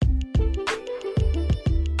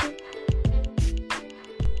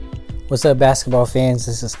What's up, basketball fans?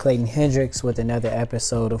 This is Clayton Hendricks with another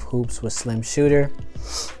episode of Hoops with Slim Shooter.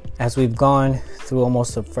 As we've gone through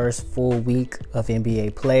almost the first full week of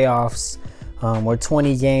NBA playoffs, we're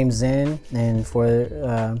 20 games in, and for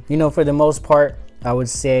the most part, I would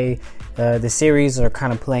say the series are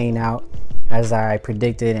kind of playing out as I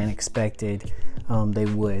predicted and expected they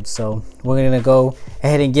would. So we're going to go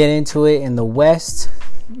ahead and get into it. In the West,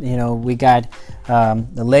 we got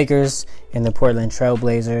the Lakers and the Portland Trail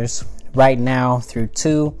Blazers right now through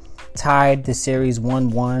two, tied the series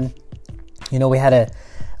 1-1. We had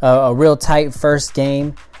a real tight first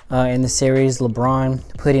game in the series.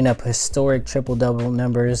 LeBron putting up historic triple-double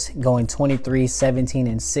numbers, going 23, 17,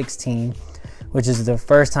 and 16, which is the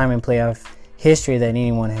first time in playoff history that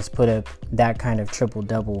anyone has put up that kind of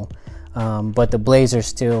triple-double. But the Blazers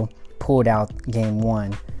still pulled out game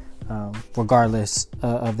one, regardless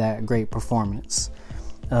of that great performance.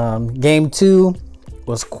 Game two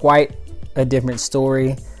was quite a different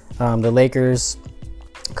story. The Lakers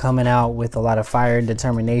coming out with a lot of fire and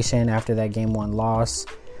determination after that game one loss,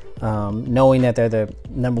 knowing that they're the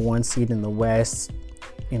number one seed in the West.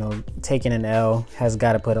 Taking an L has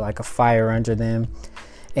got to put like a fire under them,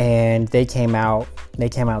 and they came out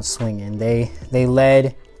swinging. They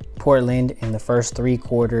led Portland in the first three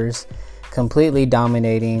quarters, completely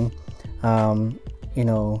dominating.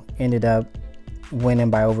 Ended up winning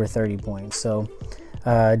by over 30 points. So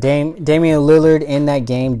Damian Lillard in that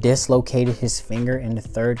game dislocated his finger in the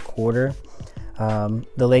third quarter.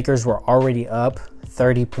 The Lakers were already up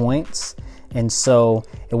 30 points, and so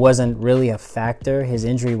it wasn't really a factor. His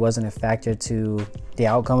injury wasn't a factor to the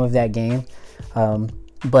outcome of that game.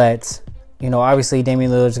 But obviously Damian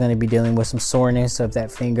Lillard's going to be dealing with some soreness of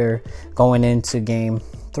that finger going into game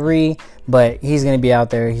three, but he's going to be out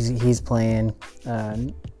there. He's playing.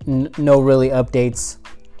 No really updates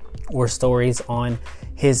or stories on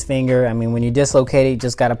his finger. I mean, when you dislocate it, you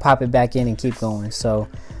just got to pop it back in and keep going. So,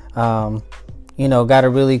 got a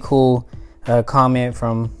really cool comment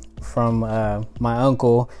from my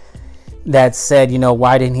uncle that said,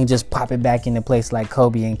 why didn't he just pop it back into place like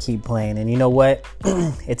Kobe and keep playing? And you know what?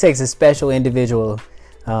 It takes a special individual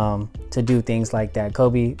to do things like that.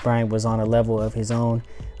 Kobe Bryant was on a level of his own.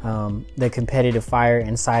 The competitive fire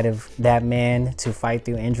inside of that man to fight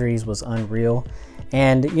through injuries was unreal.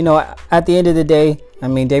 And, at the end of the day, I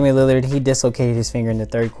mean, Damian Lillard, he dislocated his finger in the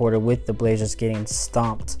third quarter with the Blazers getting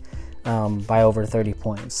stomped by over 30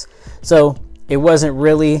 points. So it wasn't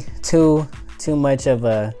really too much of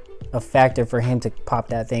a factor for him to pop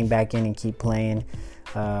that thing back in and keep playing.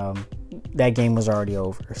 That game was already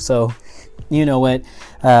over. So, you know what?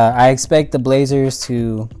 I expect the Blazers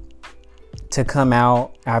to come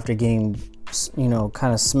out after getting,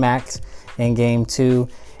 kind of smacked in game two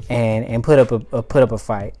and put up a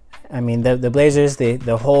fight. I mean, the Blazers,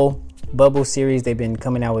 the whole bubble series, they've been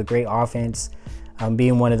coming out with great offense,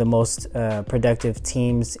 being one of the most productive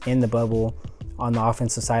teams in the bubble on the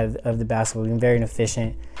offensive side of the basketball, being very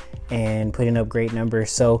efficient and putting up great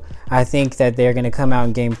numbers. So I think that they're going to come out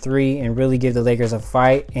in game three and really give the Lakers a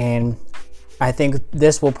fight. And I think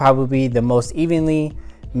this will probably be the most evenly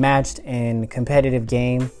matched and competitive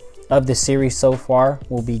game of the series so far.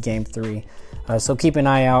 Will be game three. So keep an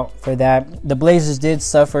eye out for that. The Blazers did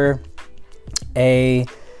suffer a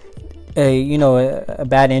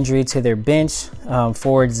bad injury to their bench.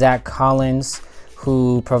 Forward Zach Collins,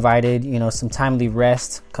 who provided some timely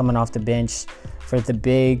rest coming off the bench for the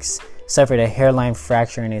bigs, suffered a hairline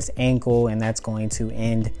fracture in his ankle, and that's going to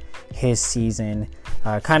end his season.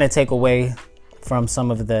 Kind of take away from some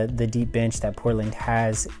of the deep bench that Portland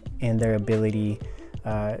has and their ability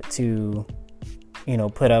to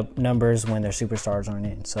put up numbers when their superstars aren't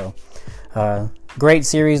in. So great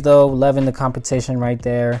series though, loving the competition right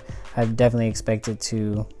there. I definitely expected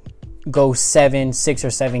to go 6 or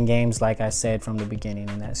 7 games like I said from the beginning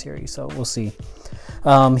in that series. So we'll see.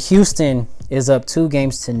 Houston is up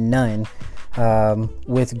 2-0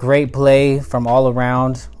 with great play from all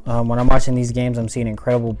around. When I'm watching these games, I'm seeing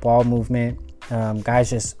incredible ball movement.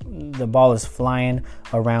 The ball is flying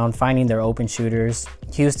around, finding their open shooters.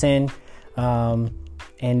 Houston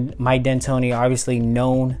and Mike D'Antoni, obviously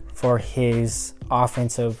known for his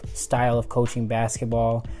offensive style of coaching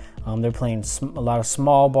basketball. They're playing a lot of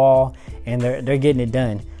small ball, and they're getting it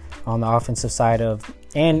done on the offensive side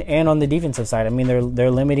and on the defensive side. I mean,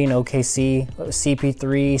 they're limiting OKC,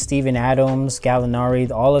 CP3, Steven Adams,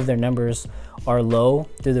 Gallinari. All of their numbers are low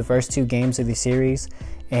through the first 2 games of the series,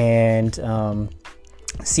 and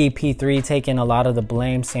CP3 taking a lot of the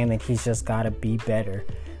blame, saying that he's just got to be better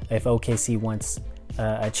if OKC wants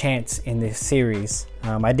a chance in this series.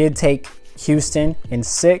 I did take Houston in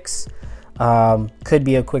 6. could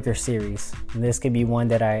be a quicker series. And this could be one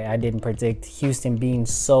that I didn't predict. Houston being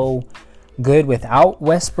so good without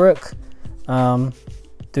Westbrook through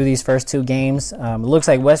these first 2 games. It looks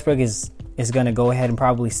like Westbrook is going to go ahead and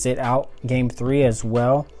probably sit out game 3 as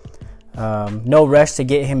well. No rush to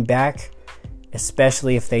get him back,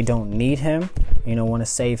 especially if they don't need him. Want to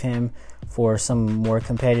save him for some more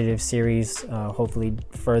competitive series, hopefully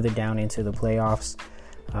further down into the playoffs.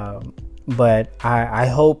 But I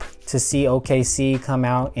hope to see OKC come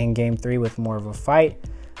out in game 3 with more of a fight,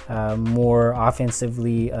 more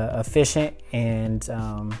offensively efficient, and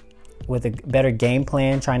with a better game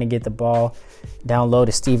plan, trying to get the ball down low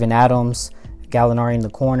to Steven Adams, Gallinari in the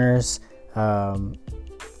corners,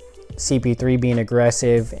 CP3 being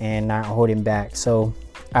aggressive and not holding back. So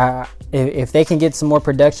if they can get some more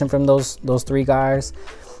production from those 3 guys,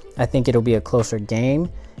 I think it'll be a closer game.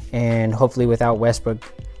 And hopefully without Westbrook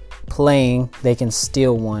playing, they can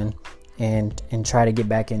steal one and try to get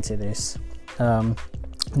back into this.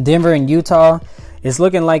 Denver and Utah is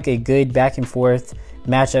looking like a good back and forth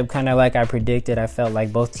matchup, kind of like I predicted. I felt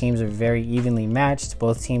like both teams are very evenly matched.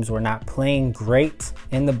 Both teams were not playing great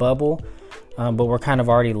in the bubble, but we're kind of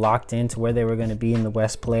already locked into where they were going to be in the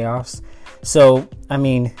West playoffs. So,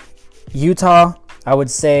 Utah, I would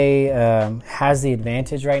say, has the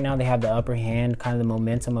advantage right now. They have the upper hand, kind of the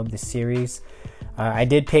momentum of the series. I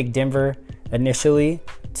did pick Denver initially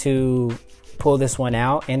to pull this one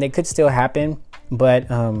out, and it could still happen. But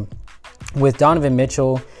with Donovan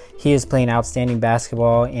Mitchell, he is playing outstanding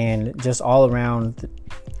basketball, and just all around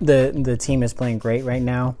the team is playing great right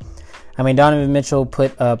now. Donovan Mitchell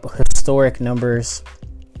put up historic numbers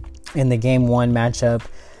in the Game 1 matchup.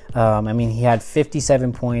 He had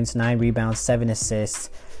 57 points, 9 rebounds, 7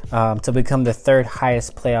 assists to become the 3rd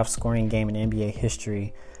highest playoff scoring game in NBA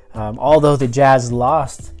history. Although the Jazz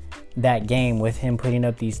lost that game with him putting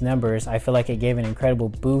up these numbers, I feel like it gave an incredible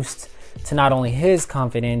boost to not only his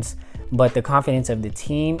confidence, but the confidence of the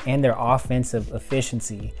team and their offensive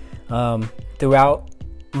efficiency. Throughout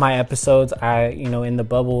my episodes, in the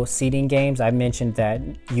bubble seeding games, I mentioned that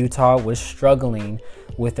Utah was struggling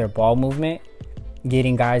with their ball movement,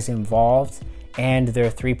 getting guys involved, and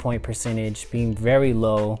their 3-point percentage being very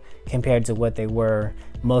low compared to what they were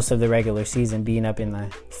most of the regular season, being up in the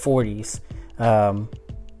 40s, the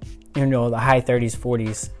high 30s,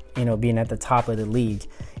 40s, being at the top of the league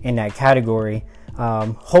in that category.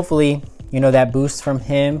 Hopefully, that boost from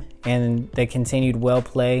him and the continued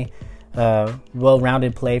well-rounded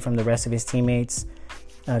play from the rest of his teammates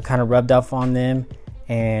kind of rubbed off on them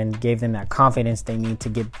and gave them that confidence they need to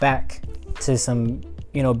get back to some,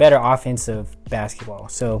 better offensive basketball.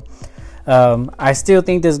 So I still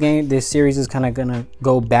think this series is kind of going to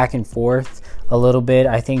go back and forth a little bit.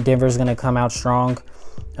 I think Denver's going to come out strong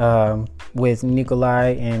with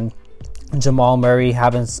Nikolai and Jamal Murray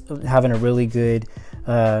having a really good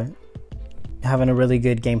game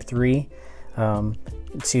 3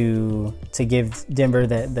 to give Denver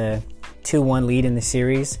the 2-1 lead in the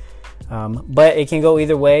series. But it can go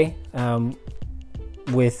either way.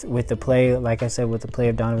 With the play, like I said, with the play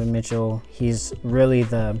of Donovan Mitchell, he's really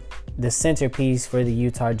the centerpiece for the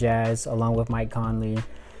Utah Jazz, along with Mike Conley,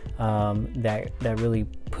 that really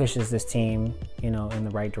pushes this team, in the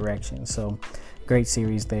right direction. So great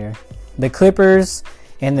series there. The Clippers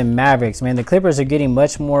and the Mavericks, man, the Clippers are getting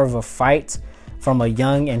much more of a fight from a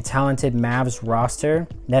young and talented Mavs roster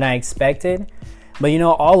than I expected. But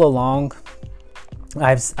all along,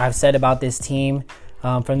 I've said about this team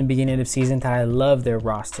from the beginning of the season that I love their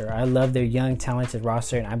roster. I love their young, talented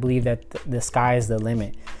roster, and I believe that the sky is the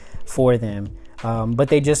limit for them. But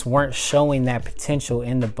they just weren't showing that potential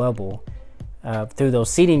in the bubble through those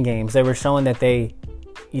seeding games. They were showing that they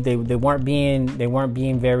weren't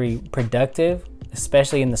being very productive,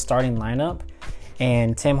 especially in the starting lineup.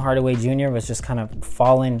 And Tim Hardaway Jr. was just kind of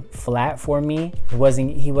falling flat for me. He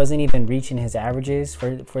wasn't even reaching his averages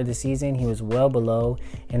for the season. He was well below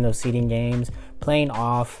in those seeding games, playing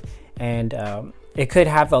off, and it could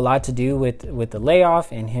have a lot to do with the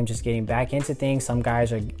layoff and him just getting back into things. Some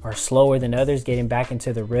guys are slower than others getting back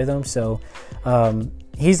into the rhythm. So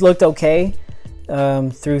he's looked okay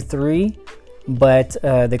through 3. But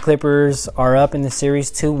the Clippers are up in the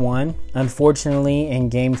series 2-1. Unfortunately, in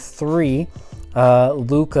Game 3,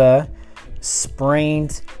 Luka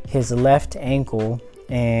sprained his left ankle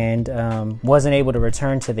and wasn't able to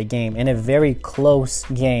return to the game in a very close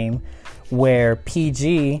game where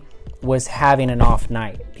PG was having an off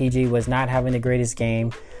night. PG was not having the greatest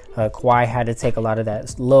game. Kawhi had to take a lot of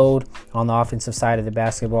that load on the offensive side of the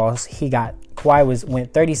basketball. Kawhi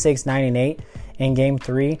went 36, 9, and 8 in Game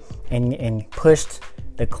 3 and pushed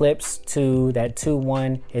the Clips to that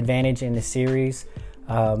 2-1 advantage in the series.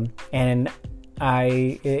 And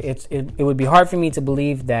it would be hard for me to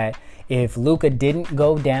believe that if Luka didn't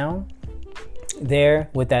go down there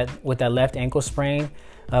with that left ankle sprain,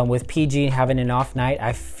 with PG having an off night,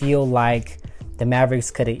 I feel like the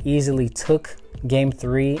Mavericks could have easily took Game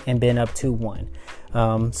 3 and been up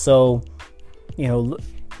 2-1. So,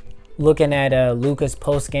 looking at Luka's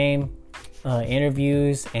post-game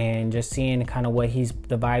interviews and just seeing kind of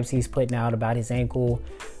the vibes he's putting out about his ankle,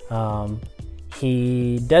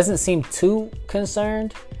 he doesn't seem too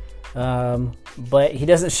concerned, but he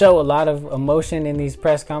doesn't show a lot of emotion in these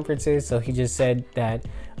press conferences. So he just said that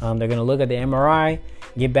they're going to look at the MRI,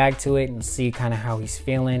 get back to it, and see kind of how he's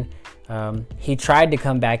feeling. He tried to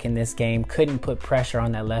come back in this game, couldn't put pressure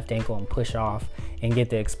on that left ankle and push off and get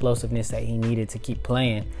the explosiveness that he needed to keep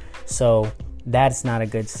playing. So that's not a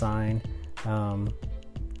good sign.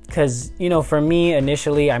 Because, for me,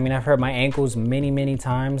 initially, I've hurt my ankles many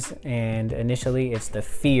times, and initially it's the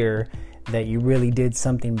fear that you really did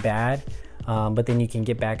something bad, but then you can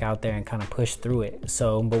get back out there and kind of push through it.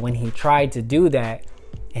 So, but when he tried to do that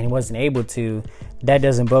and he wasn't able to, that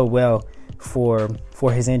doesn't bode well for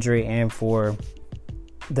his injury and for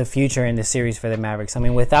the future in the series for the Mavericks.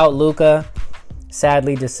 Without Luka,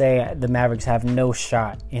 sadly to say, the Mavericks have no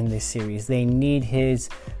shot in this series. They need his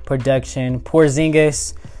production.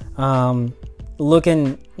 Porzingis,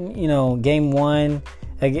 looking, game 1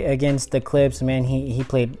 against the Clips, man, he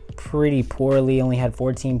played pretty poorly, only had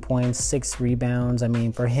 14 points, 6 rebounds. For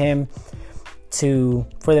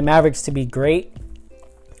the Mavericks to be great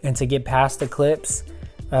and to get past the Clips,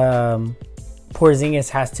 Porzingis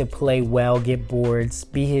has to play well, get boards,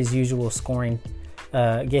 be his usual scoring,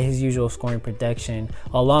 get his usual scoring production,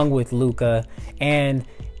 along with Luka and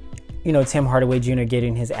Tim Hardaway Jr.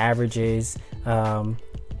 getting his averages.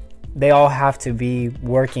 They all have to be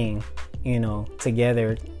working,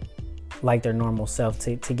 together like their normal self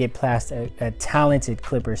to get past a talented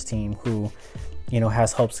Clippers team who,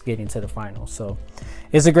 has hopes of getting to the finals. So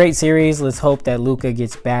it's a great series. Let's hope that Luka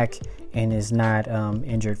gets back and is not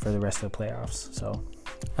injured for the rest of the playoffs. So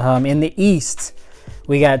in the East,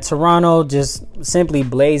 we got Toronto just simply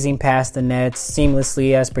blazing past the Nets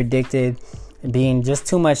seamlessly as predicted, being just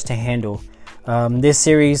too much to handle. This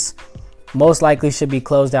series most likely should be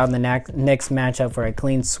closed out in the next matchup for a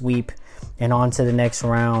clean sweep and on to the next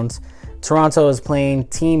round. Toronto is playing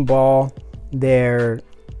team ball. They're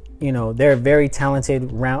a very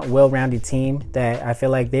talented, well-rounded team that I feel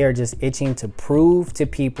like they are just itching to prove to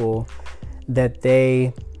people that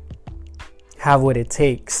they have what it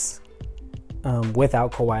takes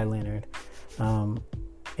without Kawhi Leonard.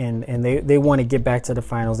 And they want to get back to the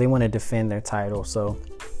finals. They want to defend their title. So,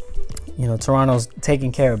 Toronto's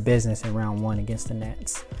taking care of business in round 1 against the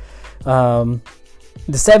Nets.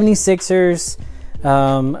 The 76ers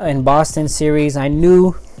in Boston series, I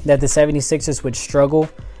knew that the 76ers would struggle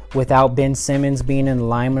without Ben Simmons being in the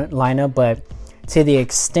lineup, but to the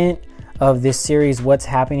extent of this series, what's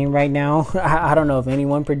happening right now, I don't know if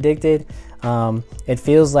anyone predicted. It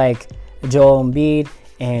feels like Joel Embiid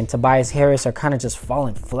and Tobias Harris are kind of just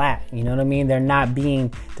falling flat. You know what I mean? They're not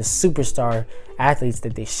being the superstar athletes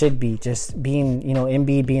that they should be. Just being,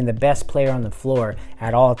 Embiid being the best player on the floor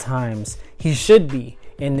at all times. He should be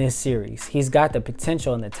in this series. He's got the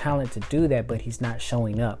potential and the talent to do that, but he's not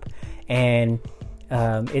showing up. And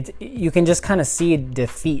you can just kind of see a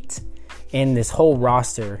defeat in this whole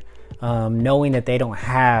roster, knowing that they don't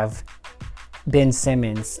have Ben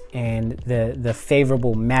Simmons and the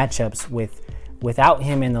favorable matchups without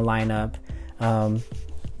him in the lineup.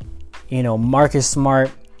 Marcus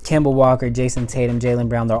Smart, Kemba Walker, Jason Tatum, Jaylen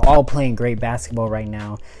Brown, they're all playing great basketball right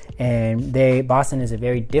now. And Boston is a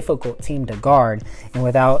very difficult team to guard. And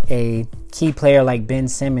without a key player like Ben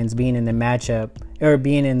Simmons being in the matchup or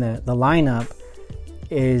being in the lineup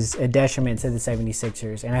is a detriment to the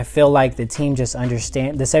 76ers. And I feel like the team just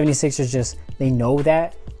understand, the 76ers they know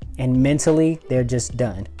that, and mentally they're just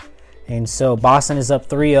done. And so Boston is up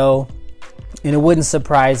 3-0, and it wouldn't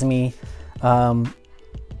surprise me that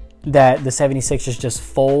the 76ers just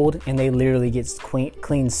fold and they literally get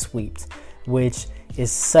clean swept, which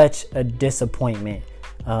is such a disappointment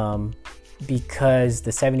because the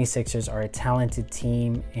 76ers are a talented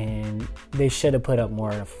team and they should have put up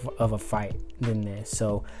more of a fight than this.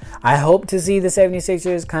 So I hope to see the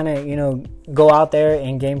 76ers kind of, go out there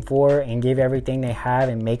in game 4 and give everything they have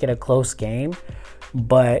and make it a close game.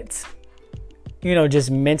 But, just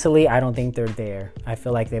mentally, I don't think they're there. I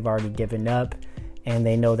feel like they've already given up and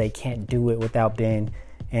they know they can't do it without Ben.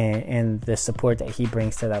 and the support that he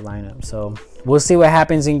brings to that lineup. So we'll see what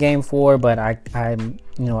happens in Game 4, but I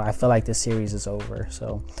feel like the series is over.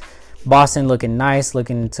 So Boston looking nice,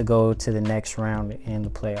 looking to go to the next round in the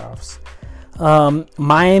playoffs.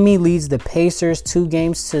 Miami leads the Pacers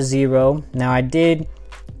 2-0. Now, I did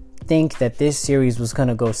think that this series was going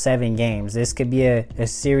to go 7 games. This could be a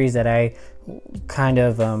series that I kind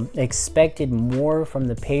of expected more from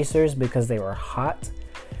the Pacers because they were hot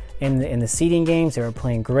in the seeding games. They were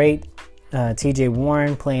playing great. TJ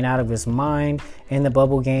Warren playing out of his mind in the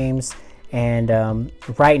bubble games. And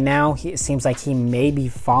right now, it seems like he may be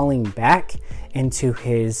falling back into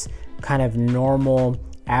his kind of normal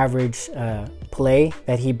average play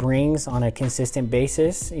that he brings on a consistent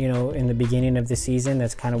basis. In the beginning of the season,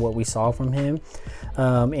 that's kind of what we saw from him.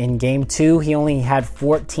 In Game 2, he only had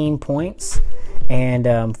 14 points.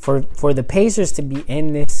 And for the Pacers to be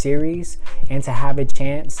in this series and to have a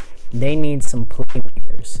chance, they need some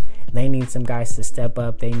playmakers. They need some guys to step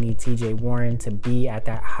up. They need TJ Warren to be at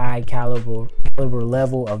that high caliber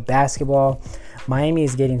level of basketball. Miami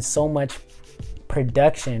is getting so much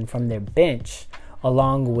production from their bench,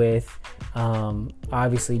 along with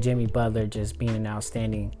obviously Jimmy Butler just being an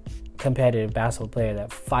outstanding competitive basketball player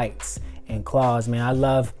that fights and claws. Man, I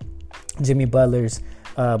love Jimmy Butler's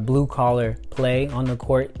blue collar play on the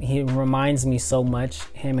court. He reminds me so much.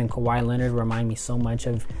 Him and Kawhi Leonard remind me so much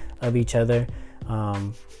of each other.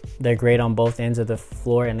 They're great on both ends of the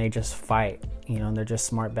floor, and they just fight. They're just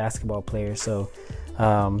smart basketball players. So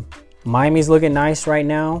Miami's looking nice right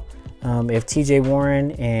now. If TJ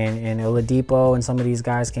Warren and Oladipo and some of these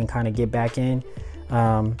guys can kind of get back in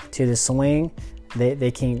to the swing,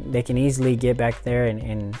 they can easily get back there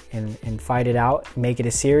and fight it out, make it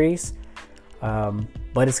a series.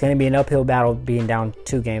 But it's going to be an uphill battle being down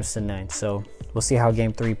 2-0. So we'll see how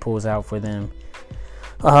Game 3 pulls out for them.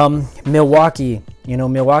 Milwaukee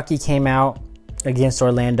came out against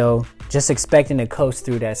Orlando just expecting to coast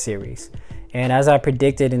through that series. And as I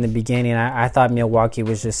predicted in the beginning, I thought Milwaukee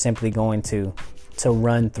was just simply going to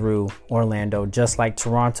run through Orlando, just like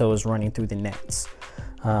Toronto is running through the Nets.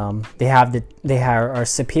 They are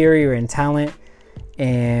superior in talent,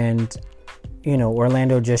 and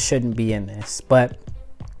Orlando just shouldn't be in this. But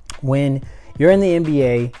when you're in the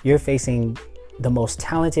NBA, you're facing the most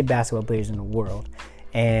talented basketball players in the world.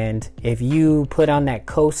 And if you put on that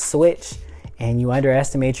coast switch and you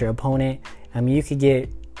underestimate your opponent,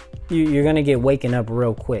 you're going to get waken up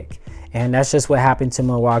real quick. And that's just what happened to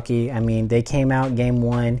Milwaukee. They came out Game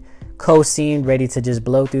 1 coasting, ready to just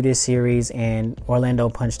blow through this series, and Orlando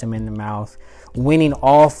punched them in the mouth, winning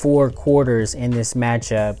all 4 quarters in this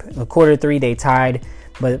matchup. Quarter 3, they tied,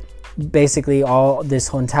 but basically this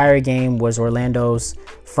whole entire game was Orlando's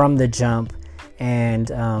from the jump.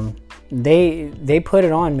 And they put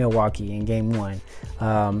it on Milwaukee in Game 1.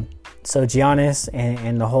 So Giannis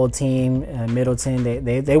and the whole team, Middleton,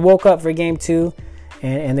 they woke up for Game 2,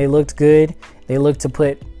 and they looked good. They looked to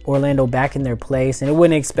put Orlando back in their place, and I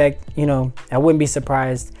wouldn't be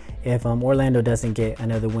surprised if Orlando doesn't get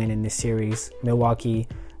another win in this series. Milwaukee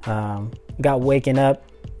got waken up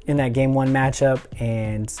in that Game 1 matchup,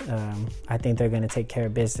 and I think they're going to take care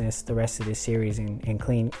of business the rest of this series and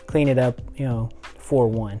clean it up,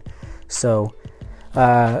 4-1. So,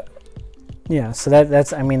 so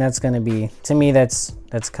that's going to be, to me, that's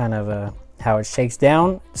kind of how it shakes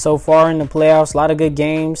down so far in the playoffs. A lot of good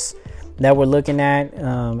games that we're looking at.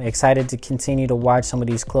 Excited to continue to watch some of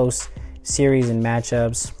these close series and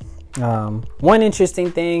matchups. One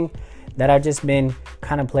interesting thing that I've just been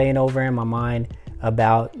kind of playing over in my mind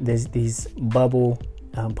about these bubble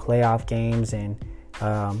playoff games and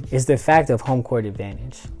is the fact of home court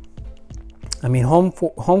advantage.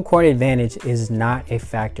 Home court advantage is not a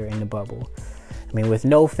factor in the bubble. With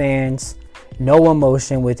no fans, no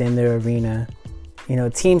emotion within the arena,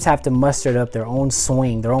 teams have to muster up their own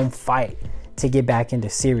swing, their own fight to get back into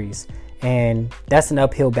series. And that's an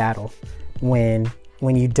uphill battle when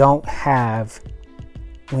you don't have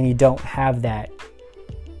that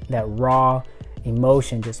raw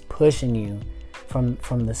emotion just pushing you from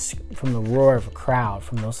the roar of a crowd,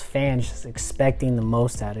 from those fans just expecting the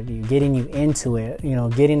most out of you, getting you into it,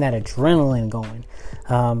 getting that adrenaline going.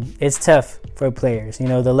 It's tough for players.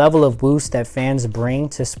 The level of boost that fans bring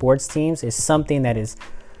to sports teams is something that is,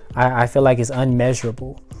 I feel like, is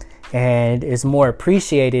unmeasurable and is more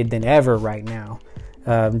appreciated than ever right now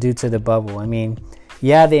due to the bubble.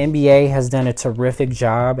 Yeah, the NBA has done a terrific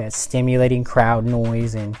job at stimulating crowd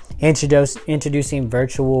noise and introducing a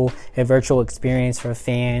virtual experience for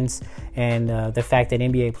fans, and the fact that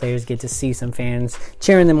NBA players get to see some fans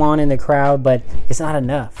cheering them on in the crowd, but it's not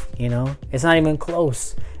enough. It's not even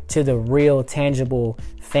close to the real tangible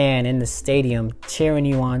fan in the stadium, cheering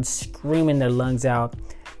you on, screaming their lungs out,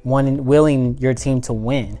 willing your team to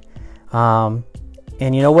win. And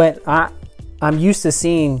you know what? I'm used to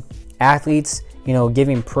seeing athletes,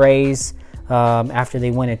 giving praise after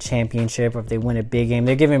they win a championship or if they win a big game.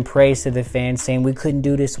 They're giving praise to the fans, saying, we couldn't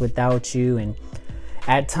do this without you. And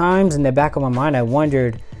at times in the back of my mind, I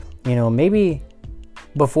wondered, maybe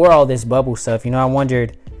before all this bubble stuff, I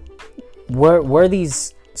wondered, were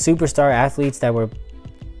these superstar athletes that were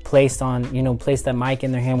placed that mic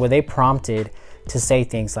in their hand, were they prompted to say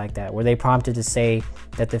things like that? Were they prompted to say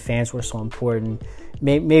that the fans were so important?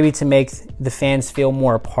 Maybe to make the fans feel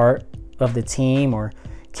more a part of the team, or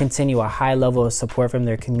continue a high level of support from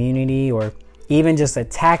their community, or even just a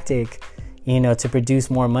tactic, to produce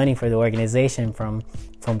more money for the organization from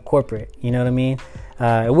corporate. You know what I mean?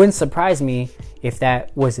 It wouldn't surprise me if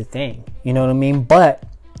that was a thing. You know what I mean? But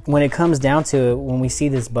when it comes down to it, when we see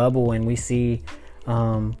this bubble and we see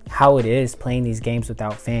how it is playing these games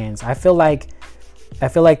without fans, I feel like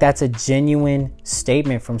that's a genuine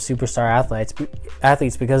statement from superstar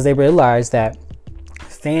athletes, because they realize that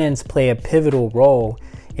fans play a pivotal role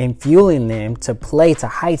in fueling them to play to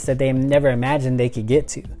heights that they never imagined they could get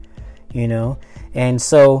to, And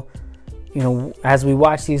so, as we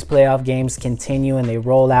watch these playoff games continue and they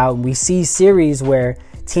roll out, and we see series where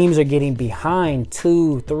teams are getting behind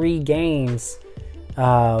 2-3 games,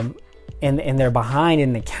 and they're behind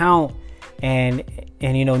in the count, and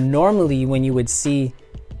normally when you would see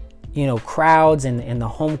crowds and the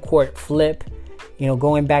home court flip,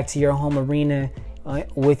 going back to your home arena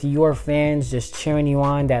with your fans just cheering you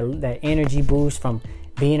on, that energy boost from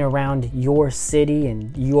being around your city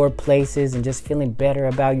and your places and just feeling better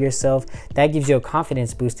about yourself, that gives you a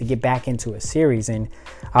confidence boost to get back into a series. And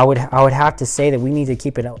I would have to say that we need to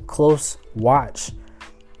keep a close watch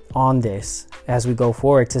on this as we go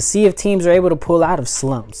forward to see if teams are able to pull out of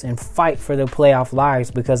slumps and fight for their playoff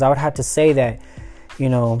lives, because I would have to say that,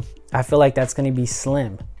 I feel like that's going to be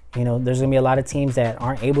slim. There's going to be a lot of teams that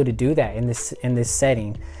aren't able to do that in this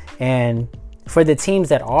setting. And for the teams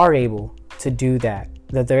that are able to do that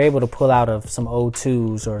they're able to pull out of some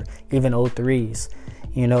 0-2s or even 0-3s,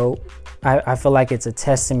 I feel like it's a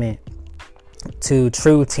testament to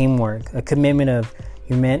true teamwork, a commitment of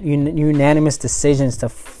unanimous decisions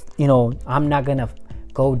to, I'm not going to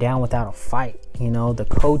go down without a fight. The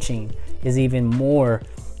coaching is even more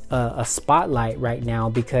a spotlight right now,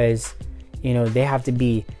 because, they have to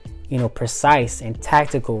be, precise and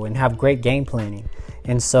tactical and have great game planning.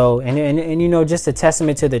 And so, and just a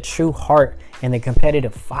testament to the true heart and the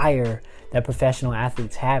competitive fire that professional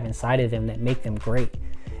athletes have inside of them that make them great.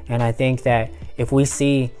 And I think that if we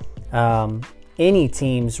see any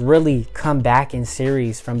teams really come back in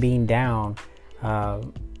series from being down,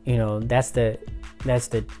 that's the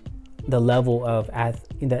level of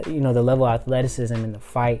the level of athleticism in the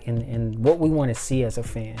fight and what we want to see as a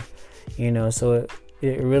fan. So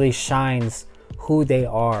it really shines who they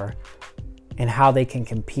are and how they can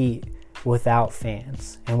compete without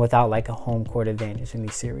fans and without like a home court advantage in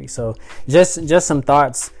these series. So just some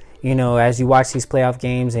thoughts, as you watch these playoff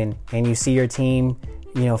games and you see your team,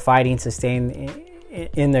 fighting to stay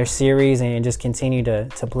in their series and just continue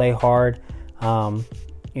to play hard. I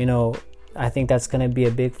think that's going to be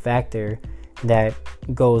a big factor that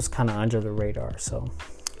goes kind of under the radar. So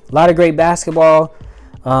a lot of great basketball.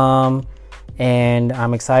 And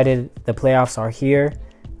I'm excited. The playoffs are here.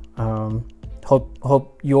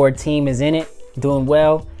 Hope your team is in it, doing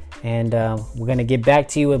well. And we're going to get back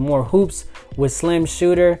to you with more hoops with Slim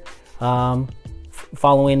Shooter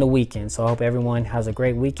following the weekend. So I hope everyone has a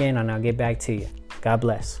great weekend, and I'll get back to you. God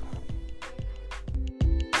bless.